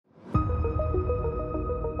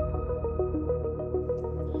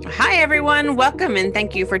Hi, everyone. Welcome and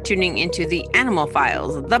thank you for tuning into the Animal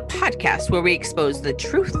Files, the podcast where we expose the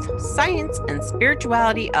truth, science, and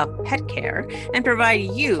spirituality of pet care and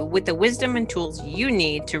provide you with the wisdom and tools you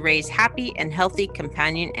need to raise happy and healthy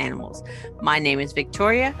companion animals. My name is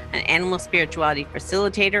Victoria, an animal spirituality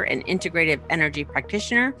facilitator and integrative energy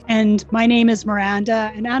practitioner. And my name is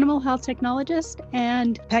Miranda, an animal health technologist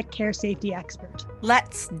and pet care safety expert.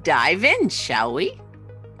 Let's dive in, shall we?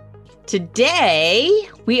 Today,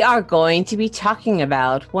 we are going to be talking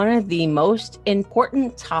about one of the most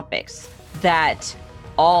important topics that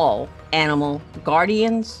all animal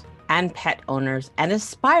guardians and pet owners and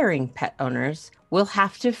aspiring pet owners will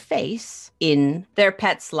have to face in their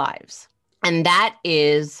pets' lives. And that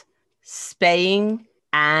is spaying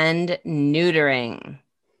and neutering.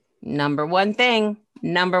 Number one thing.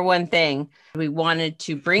 We wanted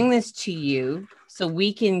to bring this to you so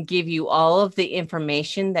we can give you all of the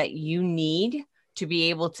information that you need to be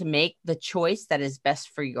able to make the choice that is best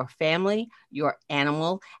for your family, your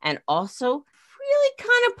animal, and also really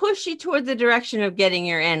kind of push you toward the direction of getting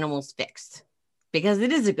your animals fixed, because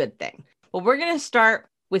it is a good thing. Well, we're going to start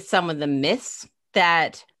with some of the myths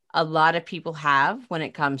that a lot of people have when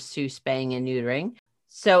it comes to spaying and neutering.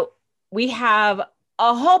 So we have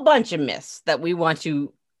a whole bunch of myths that we want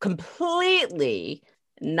to completely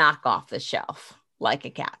knock off the shelf like a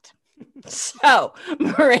cat. So,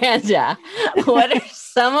 Miranda, what are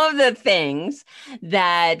some of the things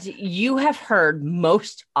that you have heard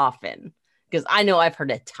most often? Because I know I've heard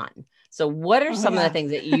a ton. So what are some of the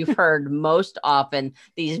things that you've heard most often,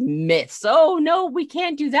 these myths? Oh, no, we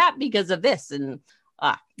can't do that because of this. And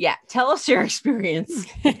tell us your experience.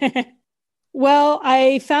 Well,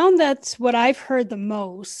 I found that's what I've heard the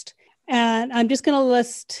most. And I'm just going to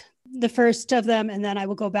list the first of them, and then I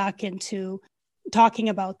will go back into talking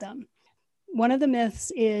about them. One of the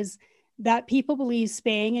myths is that people believe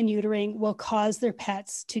spaying and neutering will cause their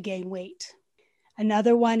pets to gain weight.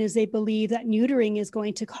 Another one is they believe that neutering is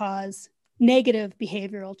going to cause negative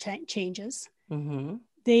behavioral changes. Mm-hmm.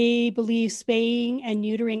 They believe spaying and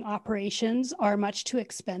neutering operations are much too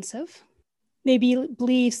expensive. They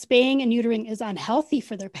believe spaying and neutering is unhealthy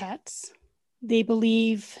for their pets. They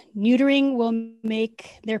believe neutering will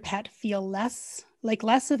make their pet feel less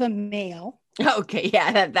of a male. Okay,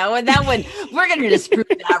 yeah, that one, we're going to disprove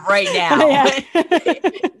that right now.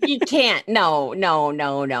 You can't. No.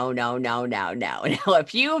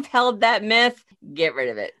 If you've held that myth, get rid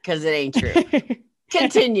of it because it ain't true.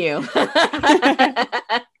 Continue.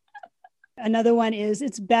 Another one is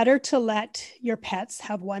it's better to let your pets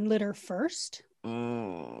have one litter first.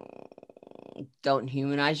 Don't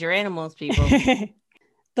humanize your animals, people.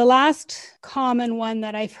 The last common one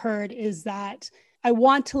that I've heard is that I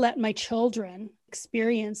want to let my children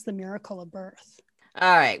experience the miracle of birth.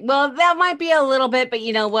 All right. Well, that might be a little bit, but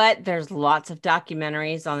you know what? There's lots of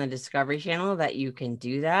documentaries on the Discovery Channel that you can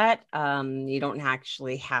do that. You don't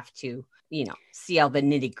actually have to, see all the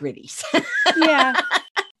nitty gritties. Yeah.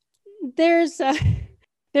 There's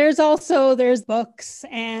books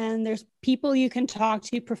and there's people you can talk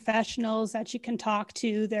to, professionals that you can talk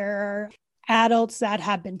to. There are adults that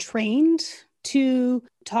have been trained to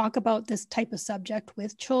talk about this type of subject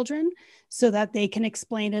with children so that they can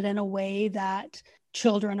explain it in a way that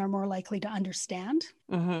children are more likely to understand.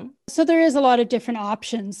 Mm-hmm. So there is a lot of different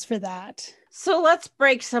options for that. So let's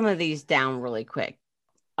break some of these down really quick.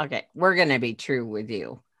 Okay, we're going to be true with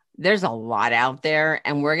you. There's a lot out there,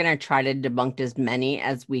 and we're going to try to debunk as many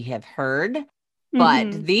as we have heard.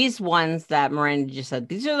 But these ones that Miranda just said,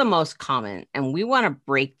 these are the most common, and we want to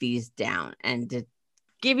break these down and to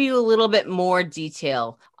give you a little bit more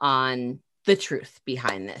detail on the truth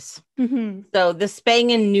behind this. Mm-hmm. So the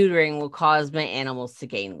spaying and neutering will cause my animals to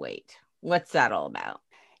gain weight. What's that all about?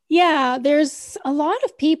 Yeah, there's a lot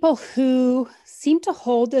of people who seem to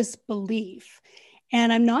hold this belief,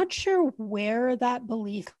 and I'm not sure where that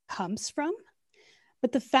belief comes from.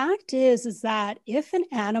 But the fact is that if an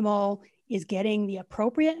animal is getting the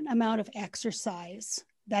appropriate amount of exercise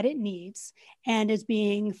that it needs and is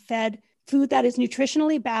being fed food that is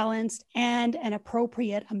nutritionally balanced and an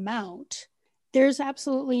appropriate amount, there's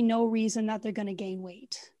absolutely no reason that they're going to gain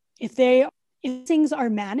weight. If things are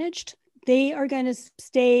managed, they are going to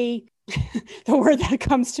stay. The word that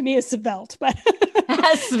comes to me is svelte, but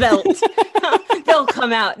svelte. They'll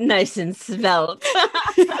come out nice and svelte.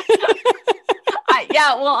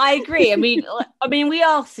 I agree. I mean, we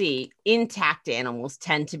all see intact animals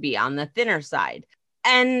tend to be on the thinner side.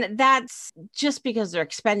 And that's just because they're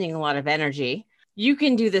expending a lot of energy. You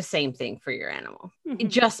can do the same thing for your animal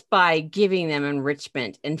just by giving them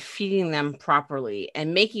enrichment and feeding them properly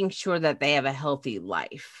and making sure that they have a healthy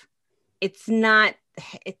life. it's not,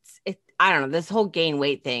 I don't know, this whole gain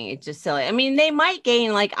weight thing, it's just silly. I mean, they might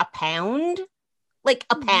gain like a pound, like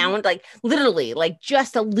literally, like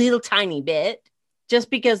just a little tiny bit, just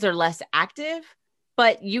because they're less active,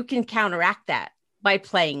 but you can counteract that by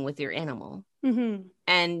playing with your animal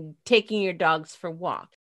and taking your dogs for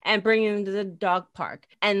walks and bringing them to the dog park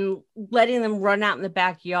and letting them run out in the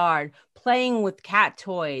backyard, playing with cat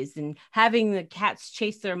toys and having the cats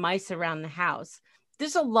chase their mice around the house.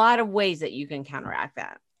 There's a lot of ways that you can counteract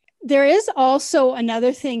that. There is also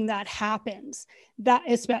another thing that happens, that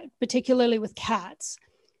is particularly with cats,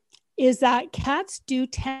 is that cats do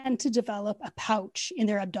tend to develop a pouch in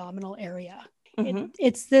their abdominal area.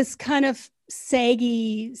 It's this kind of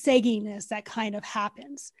sagginess that kind of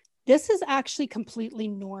happens. This is actually completely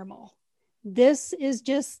normal. This is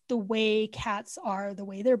just the way cats are, the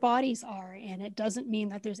way their bodies are, and it doesn't mean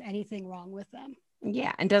that there's anything wrong with them.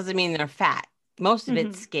 Yeah, and doesn't mean they're fat. Most of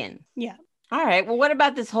it's skin. Yeah. All right. Well, what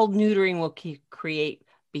about this whole neutering will create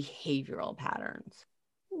behavioral patterns?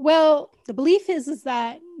 Well, the belief is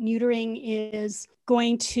that neutering is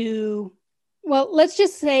going to, well, let's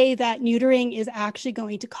just say that neutering is actually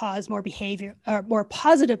going to cause more behavior or more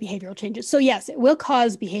positive behavioral changes. So yes, it will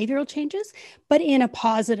cause behavioral changes, but in a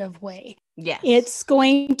positive way. Yes. It's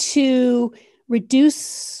going to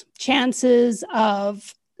reduce chances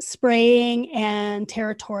of spraying and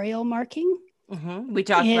territorial marking. We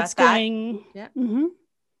talked about that.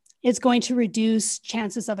 It's going to reduce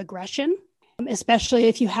chances of aggression, especially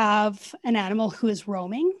if you have an animal who is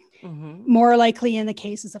roaming. More likely in the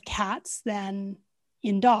cases of cats than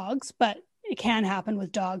in dogs, but it can happen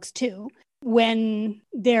with dogs too. When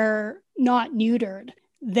they're not neutered,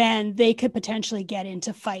 then they could potentially get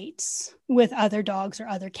into fights with other dogs or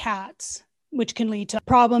other cats, which can lead to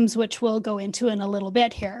problems, which we'll go into in a little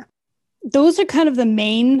bit here. Those are kind of the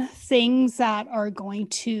main things that are going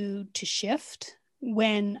to shift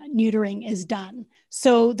when neutering is done.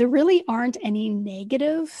 So there really aren't any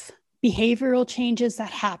negative behavioral changes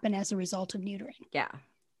that happen as a result of neutering. Yeah.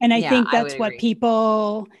 And I think that's what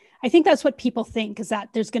people think, is that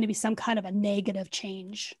there's going to be some kind of a negative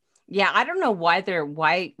change. Yeah. I don't know why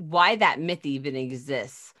that myth even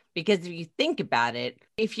exists, because if you think about it,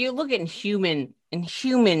 if you look at human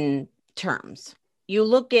terms, you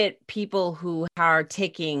look at people who are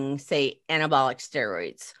taking, say, anabolic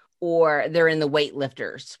steroids, or they're in the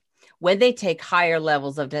weightlifters. When they take higher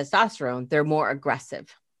levels of testosterone, they're more aggressive.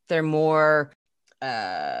 They're more,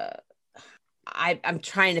 I'm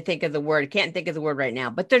trying to think of the word. Can't think of the word right now,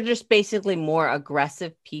 but they're just basically more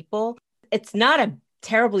aggressive people. It's not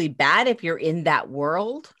terribly bad if you're in that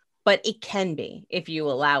world, but it can be if you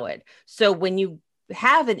allow it. So when you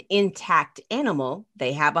have an intact animal,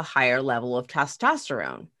 they have a higher level of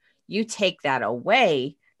testosterone. You take that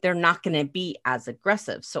away, they're not going to be as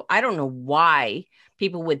aggressive. So I don't know why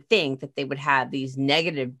people would think that they would have these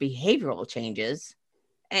negative behavioral changes.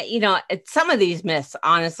 Some of these myths,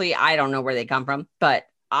 honestly, I don't know where they come from, but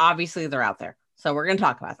obviously they're out there. So we're going to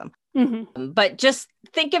talk about them. But just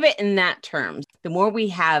think of it in that terms. The more we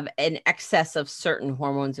have an excess of certain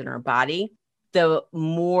hormones in our body, the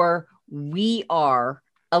more we are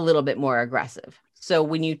a little bit more aggressive. So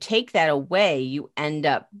when you take that away, you end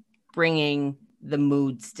up bringing the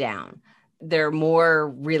moods down. They're more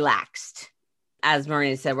relaxed. As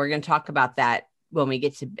Marina said, we're going to talk about that when we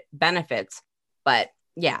get to benefits. But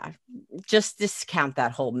yeah, just discount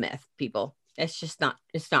that whole myth, people. It's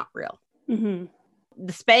not real.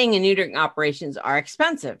 The spaying and neutering operations are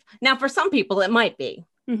expensive. Now, for some people, it might be.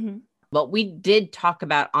 But we did talk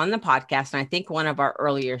about on the podcast, and I think one of our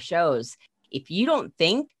earlier shows, if you don't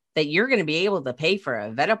think that you're going to be able to pay for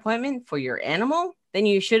a vet appointment for your animal, then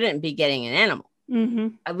you shouldn't be getting an animal.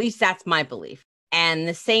 At least that's my belief. And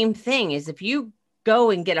the same thing is, if you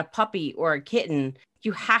go and get a puppy or a kitten,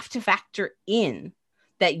 you have to factor in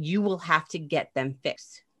that you will have to get them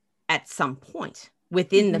fixed at some point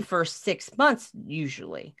within the first 6 months,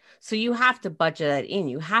 usually. So you have to budget that in.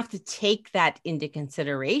 You have to take that into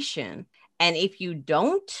consideration. And if you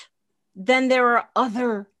don't, then there are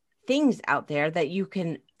other things out there that you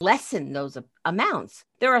can lessen those amounts.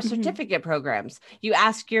 There are certificate programs. You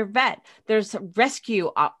ask your vet. There's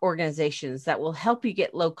rescue organizations that will help you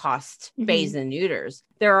get low-cost spays and neuters.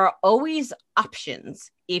 There are always options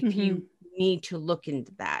if you need to look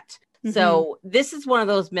into that. So this is one of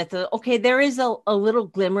those myths. Okay, there is a little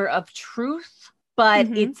glimmer of truth, but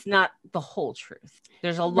it's not the whole truth.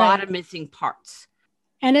 There's a lot of missing parts.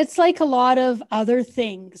 And it's like a lot of other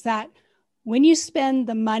things that when you spend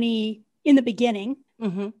the money in the beginning,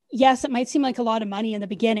 yes, it might seem like a lot of money in the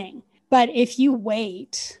beginning, but if you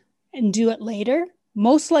wait and do it later,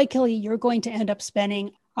 most likely you're going to end up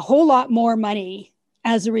spending a whole lot more money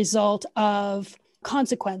as a result of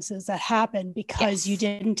consequences that happen because you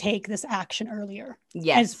didn't take this action earlier.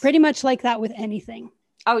 Yes. And it's pretty much like that with anything.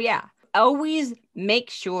 Oh, yeah. Always make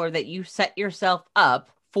sure that you set yourself up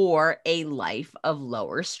for a life of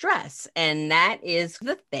lower stress. And that is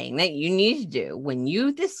the thing that you need to do when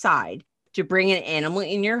you decide to bring an animal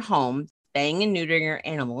in your home. Spaying and neutering your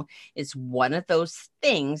animal is one of those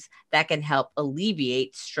things that can help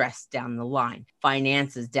alleviate stress down the line,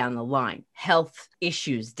 finances down the line, health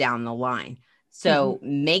issues down the line. So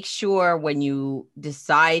make sure when you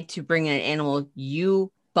decide to bring in an animal,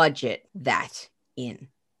 you budget that in.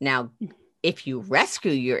 Now, if you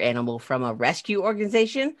rescue your animal from a rescue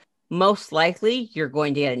organization, most likely you're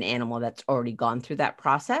going to get an animal that's already gone through that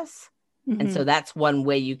process. And so that's one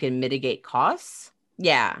way you can mitigate costs.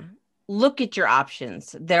 Yeah. Look at your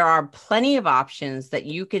options. There are plenty of options that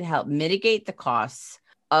you can help mitigate the costs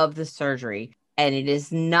of the surgery. And it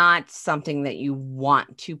is not something that you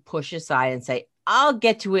want to push aside and say, I'll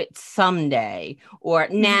get to it someday, or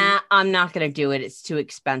nah, I'm not going to do it. It's too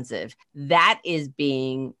expensive. That is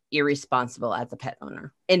being irresponsible as a pet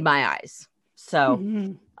owner in my eyes. So,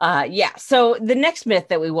 yeah. So the next myth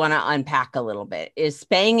that we want to unpack a little bit is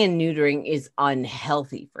spaying and neutering is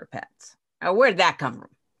unhealthy for pets. Where did that come from?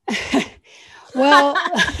 Well,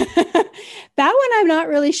 that one I'm not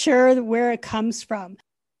really sure where it comes from.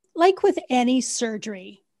 Like with any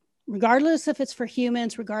surgery, regardless if it's for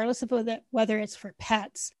humans, regardless of whether it's for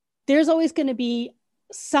pets, there's always going to be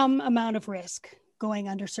some amount of risk going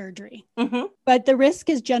under surgery. But the risk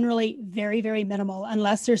is generally very, very minimal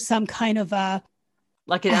unless there's some kind of an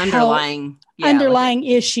underlying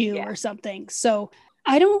issue or something. So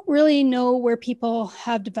I don't really know where people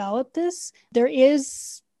have developed this. There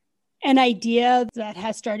is an idea that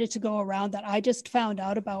has started to go around that I just found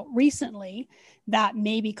out about recently that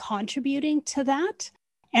may be contributing to that.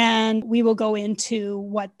 And we will go into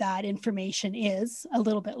what that information is a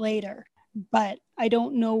little bit later. But I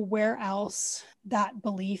don't know where else that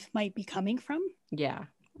belief might be coming from. Yeah.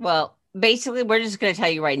 Well, basically, we're just going to tell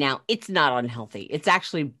you right now, it's not unhealthy. It's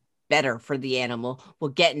actually better for the animal. We'll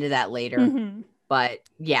get into that later. But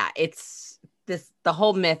yeah, it's this, the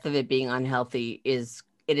whole myth of it being unhealthy is,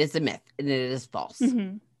 it is a myth and it is false.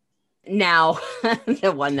 Now,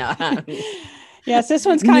 the one that yes, this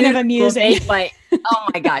one's kind of amusing. Oh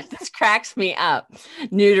my gosh, this cracks me up.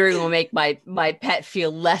 Neutering will make my pet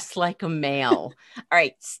feel less like a male. All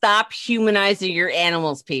right, stop humanizing your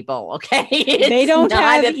animals, people. Okay, they don't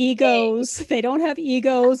have egos. They don't have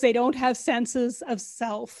egos. They don't have senses of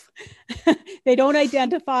self. They don't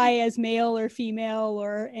identify as male or female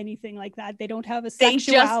or anything like that. They don't have a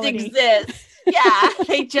sexuality. They just exist. Yeah,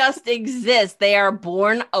 they just exist. They are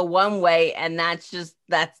born a one way, and that's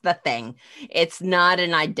the thing. It's not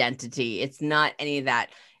an identity. It's not any of that.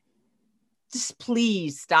 Just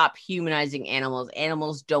please stop humanizing animals.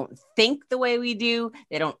 Animals don't think the way we do.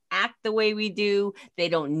 They don't act the way we do. They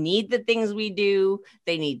don't need the things we do.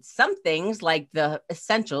 They need some things like the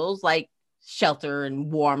essentials, like shelter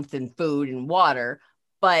and warmth and food and water,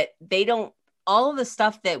 but they don't. All of the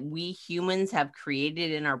stuff that we humans have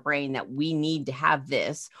created in our brain that we need to have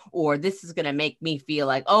this, or this is going to make me feel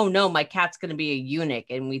like, oh no, my cat's going to be a eunuch.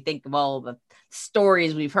 And we think of all the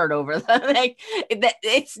stories we've heard over like that.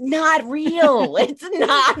 It's not real. It's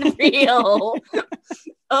not real.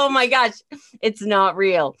 Oh my gosh, it's not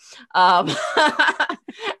real.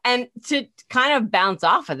 And to kind of bounce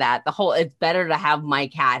off of that, it's better to have my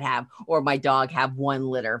cat have, or my dog have one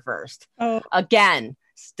litter first. Again,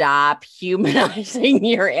 stop humanizing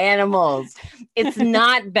your animals. It's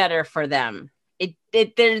not better for them.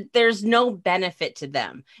 There's no benefit to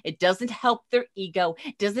them. It doesn't help their ego.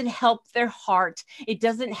 It doesn't help their heart. It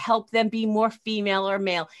doesn't help them be more female or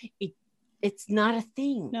male. It's not a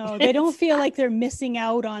thing. No, they don't feel like they're missing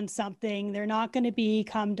out on something. They're not going to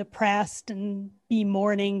become depressed and be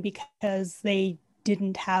mourning because they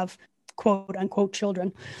didn't have quote unquote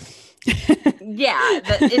children. Yeah,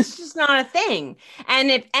 it's just not a thing. And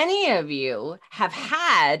if any of you have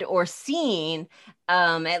had or seen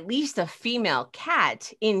at least a female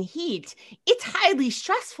cat in heat, it's highly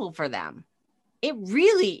stressful for them. It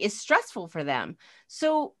really is stressful for them.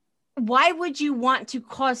 So why would you want to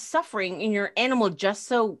cause suffering in your animal just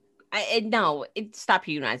so? Stop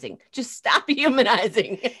humanizing. Just stop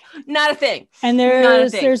humanizing. Not a thing. And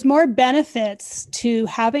there's more benefits to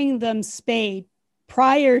having them spayed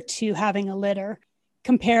prior to having a litter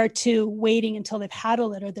compared to waiting until they've had a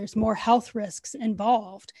litter. There's more health risks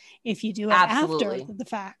involved if you do it after the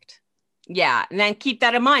fact. Yeah. And then keep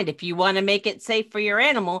that in mind. If you want to make it safe for your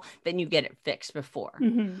animal, then you get it fixed before.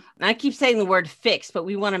 Mm-hmm. And I keep saying the word fixed, but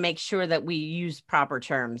we want to make sure that we use proper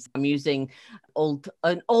terms. I'm using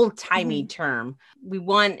an old-timey term. We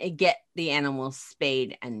want to get the animal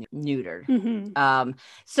spayed and neutered.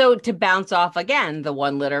 So to bounce off again, the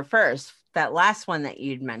 1 litter first, that last one that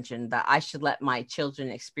you'd mentioned, that I should let my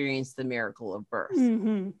children experience the miracle of birth.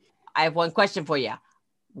 I have one question for you.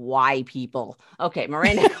 Why, people? Okay,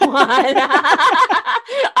 Miranda, come on.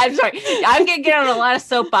 I'm sorry. I'm going to get on a lot of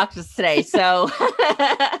soapboxes today. So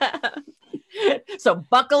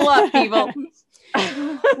buckle up, people.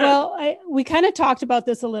 Well, we kind of talked about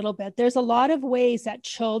this a little bit. There's a lot of ways that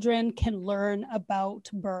children can learn about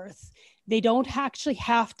birth. They don't actually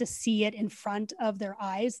have to see it in front of their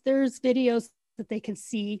eyes. There's videos that they can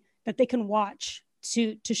see, that they can watch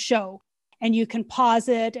to show. And you can pause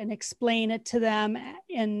it and explain it to them.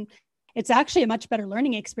 And it's actually a much better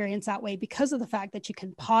learning experience that way because of the fact that you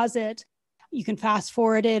can pause it. You can fast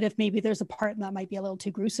forward it if maybe there's a part that might be a little too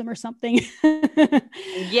gruesome or something.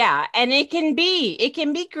 Yeah. And it can be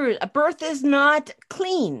gruesome. Birth is not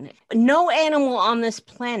clean. No animal on this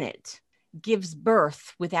planet gives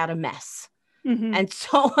birth without a mess. And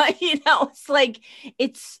so, it's like,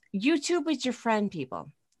 YouTube is your friend,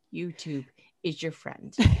 people. YouTube is your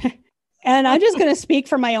friend. And I'm just going to speak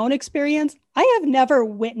from my own experience. I have never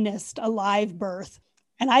witnessed a live birth,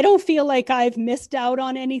 and I don't feel like I've missed out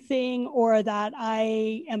on anything or that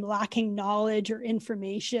I am lacking knowledge or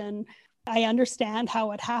information. I understand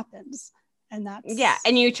how it happens. And that's... Yeah.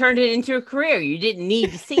 And you turned it into a career. You didn't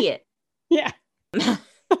need to see it. Yeah.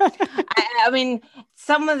 I mean,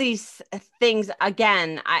 some of these things,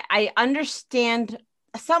 again, I understand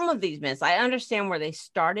some of these myths. I understand where they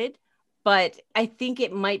started, but I think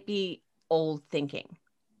it might be old thinking,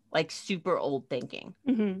 like super old thinking,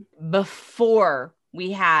 before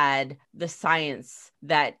we had the science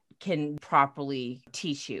that can properly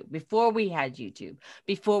teach you, before we had YouTube,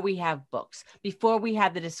 before we have books, before we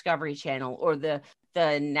had the Discovery Channel or the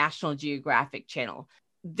National Geographic Channel.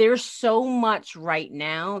 There's so much right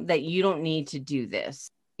now that you don't need to do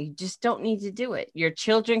this. You just don't need to do it. Your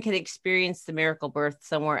children can experience the miracle birth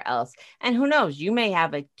somewhere else. And who knows, you may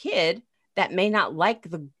have a kid that may not like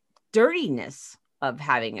the dirtiness of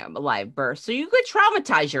having a live birth. So you could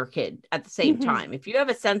traumatize your kid at the same time. If you have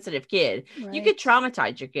a sensitive kid, you could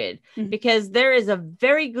traumatize your kid because there is a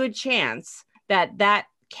very good chance that that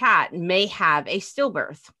cat may have a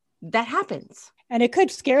stillbirth. That happens. And it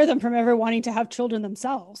could scare them from ever wanting to have children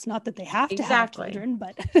themselves. Not that they have to have children,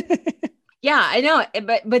 but yeah, I know.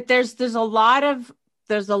 But there's a lot of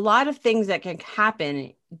things that can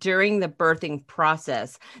happen during the birthing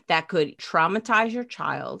process that could traumatize your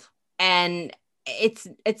child, and it's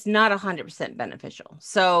not 100% beneficial.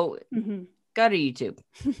 So go to YouTube,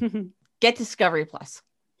 get Discovery Plus,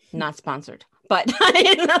 not sponsored, but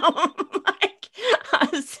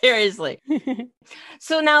seriously.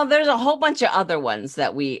 So now there's a whole bunch of other ones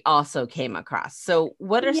that we also came across. So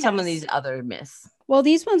what are some of these other myths? Well,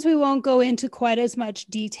 these ones we won't go into quite as much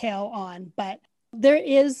detail on, but there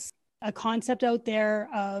is a concept out there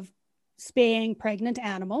of spaying pregnant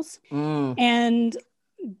animals. And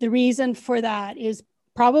the reason for that is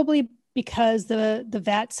probably because the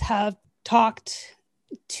vets have talked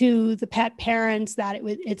to the pet parents that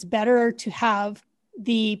it's better to have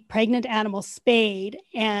the pregnant animal spayed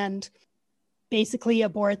and basically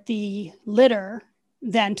abort the litter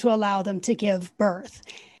than to allow them to give birth.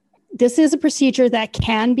 This is a procedure that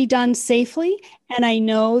can be done safely. And I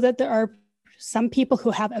know that there are some people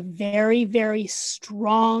who have a very, very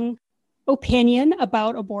strong opinion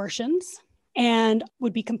about abortions and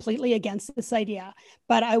would be completely against this idea.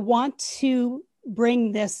 But I want to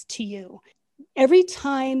bring this to you. Every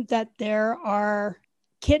time that there are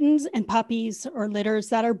kittens and puppies or litters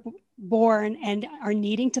that are born and are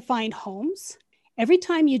needing to find homes, every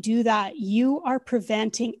time you do that, you are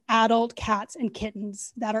preventing adult cats and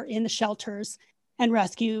kittens that are in the shelters and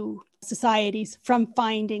rescue societies from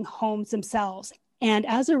finding homes themselves. And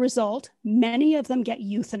as a result, many of them get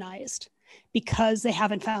euthanized because they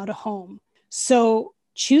haven't found a home. So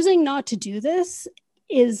choosing not to do this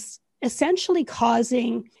is essentially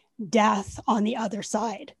causing death on the other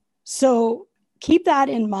side. So keep that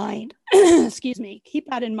in mind. Excuse me. Keep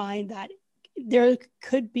that in mind that there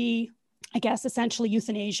could be, I guess, essentially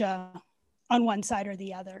euthanasia on one side or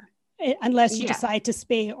the other, unless you decide to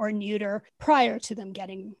spay or neuter prior to them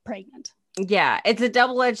getting pregnant. Yeah, it's a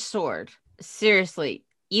double-edged sword. Seriously,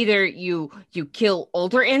 either you kill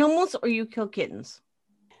older animals or you kill kittens.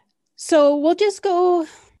 So we'll just go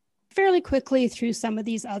fairly quickly through some of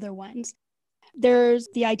these other ones. There's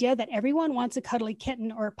the idea that everyone wants a cuddly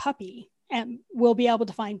kitten or a puppy. and we'll be able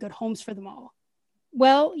to find good homes for them all.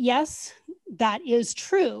 Well, yes, that is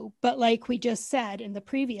true. But like we just said in the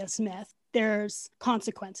previous myth, there's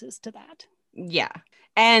consequences to that. Yeah.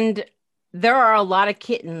 And there are a lot of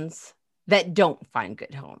kittens that don't find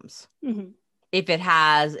good homes. Mm-hmm. If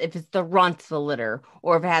it's the runt of the litter,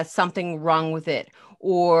 or if it has something wrong with it,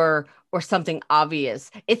 or something obvious,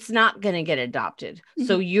 it's not going to get adopted. Mm-hmm.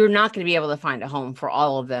 So you're not going to be able to find a home for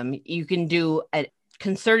all of them. You can do a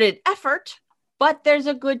concerted effort, but there's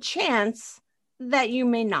a good chance that you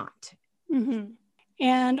may not. Mm-hmm.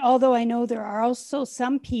 And although I know there are also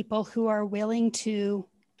some people who are willing to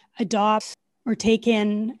adopt or take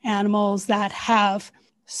in animals that have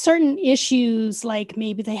certain issues, like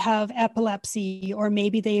maybe they have epilepsy, or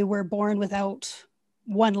maybe they were born without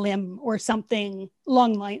one limb or something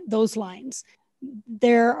along those lines.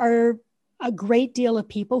 There are a great deal of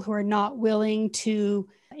people who are not willing to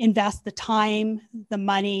invest the time, the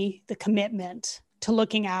money, the commitment to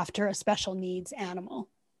looking after a special needs animal.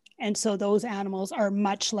 And so those animals are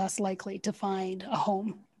much less likely to find a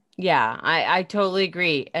home. Yeah, I totally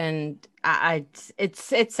agree. And it's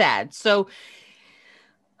sad. So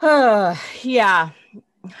yeah,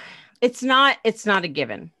 it's not a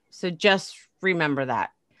given. So just remember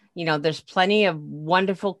that. There's plenty of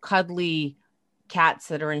wonderful, cuddly cats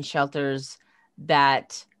that are in shelters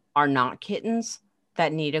that are not kittens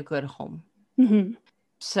that need a good home. Mm-hmm.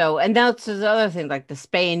 So, and that's the other thing, like the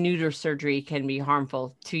spay and neuter surgery can be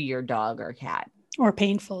harmful to your dog or cat. Or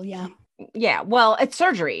painful, yeah. Yeah, well, it's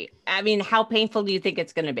surgery. I mean, how painful do you think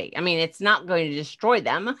it's going to be? I mean, it's not going to destroy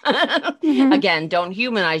them. Mm-hmm. Again, don't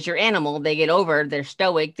humanize your animal. They get over, they're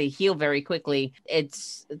stoic, they heal very quickly.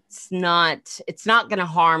 It's not going to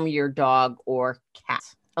harm your dog or cat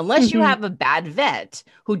unless mm-hmm. you have a bad vet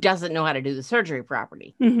who doesn't know how to do the surgery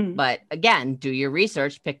properly. Mm-hmm. But again, do your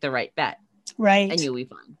research, pick the right vet. Right. And you'll be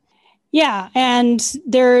fine. Yeah, and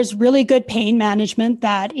there's really good pain management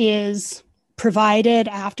that is provided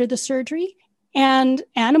after the surgery. And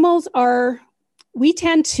animals we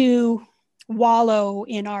tend to wallow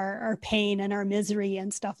in our pain and our misery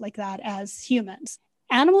and stuff like that as humans.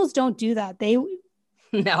 Animals don't do that.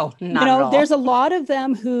 No, not at all. There's a lot of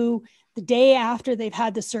them who the day after they've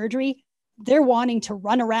had the surgery, they're wanting to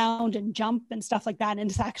run around and jump and stuff like that. And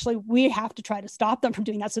it's actually, we have to try to stop them from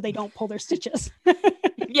doing that so they don't pull their stitches.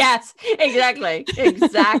 Yes, exactly.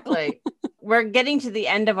 We're getting to the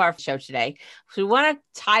end of our show today. So we want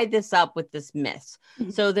to tie this up with this myth. Mm-hmm.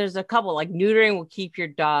 So there's a couple, like neutering will keep your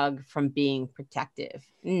dog from being protective.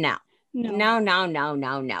 No.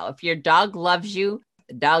 If your dog loves you,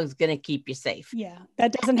 the dog's going to keep you safe. Yeah.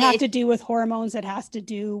 That doesn't have to do with hormones. It has to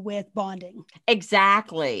do with bonding.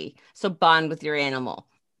 Exactly. So bond with your animal.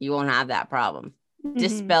 You won't have that problem. Mm-hmm.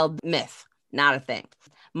 Dispel myth. Not a thing.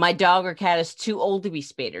 My dog or cat is too old to be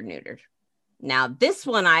spayed or neutered. Now, this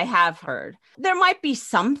one I have heard. There might be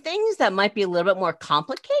some things that might be a little bit more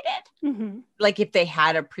complicated, mm-hmm. like if they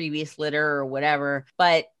had a previous litter or whatever.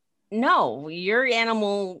 But no, your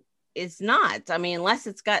animal is not. I mean, unless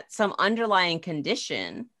it's got some underlying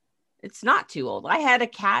condition, it's not too old. I had a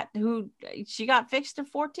cat who she got fixed at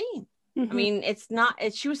 14. Mm-hmm. I mean,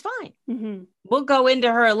 she was fine. Mm-hmm. We'll go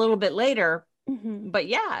into her a little bit later. Mm-hmm. But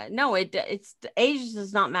yeah, no, it's age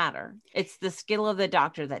does not matter. It's the skill of the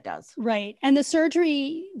doctor that does. Right. And the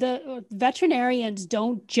surgery, the veterinarians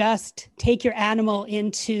don't just take your animal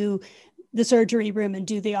into the surgery room and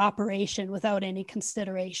do the operation without any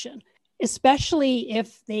consideration, especially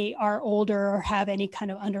if they are older or have any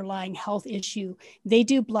kind of underlying health issue. They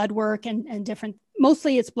do blood work and different,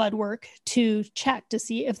 mostly it's blood work to check to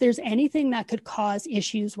see if there's anything that could cause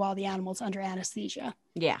issues while the animal's under anesthesia.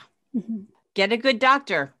 Yeah. Mm-hmm. Get a good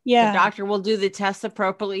doctor. Yeah. The doctor will do the tests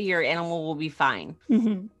appropriately. Your animal will be fine.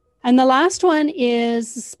 Mm-hmm. And the last one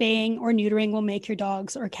is spaying or neutering will make your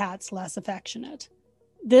dogs or cats less affectionate.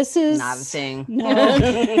 This is not a thing. No,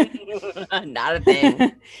 not a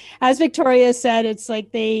thing. As Victoria said, it's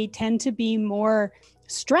like they tend to be more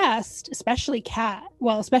stressed, especially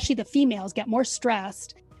the females get more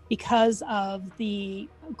stressed because of the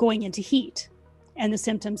going into heat and the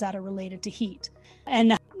symptoms that are related to heat.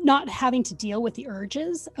 And not having to deal with the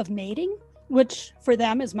urges of mating, which for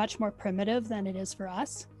them is much more primitive than it is for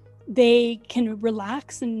us. They can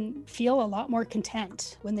relax and feel a lot more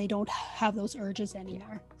content when they don't have those urges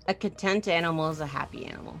anymore. A content animal is a happy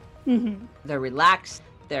animal. Mm-hmm. They're relaxed,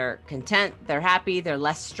 they're content, they're happy, they're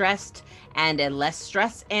less stressed, and a less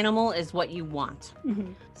stressed animal is what you want.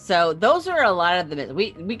 Mm-hmm. So those are a lot of the myths.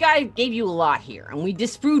 We gave you a lot here, and we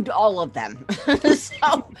disproved all of them.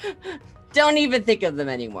 So don't even think of them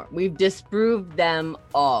anymore. We've disproved them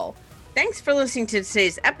all. Thanks for listening to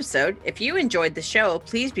today's episode. If you enjoyed the show,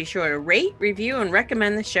 please be sure to rate, review, and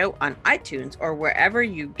recommend the show on iTunes or wherever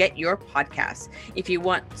you get your podcasts. If you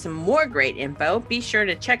want some more great info, be sure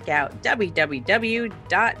to check out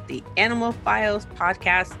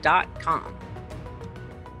www.theanimalfilespodcast.com.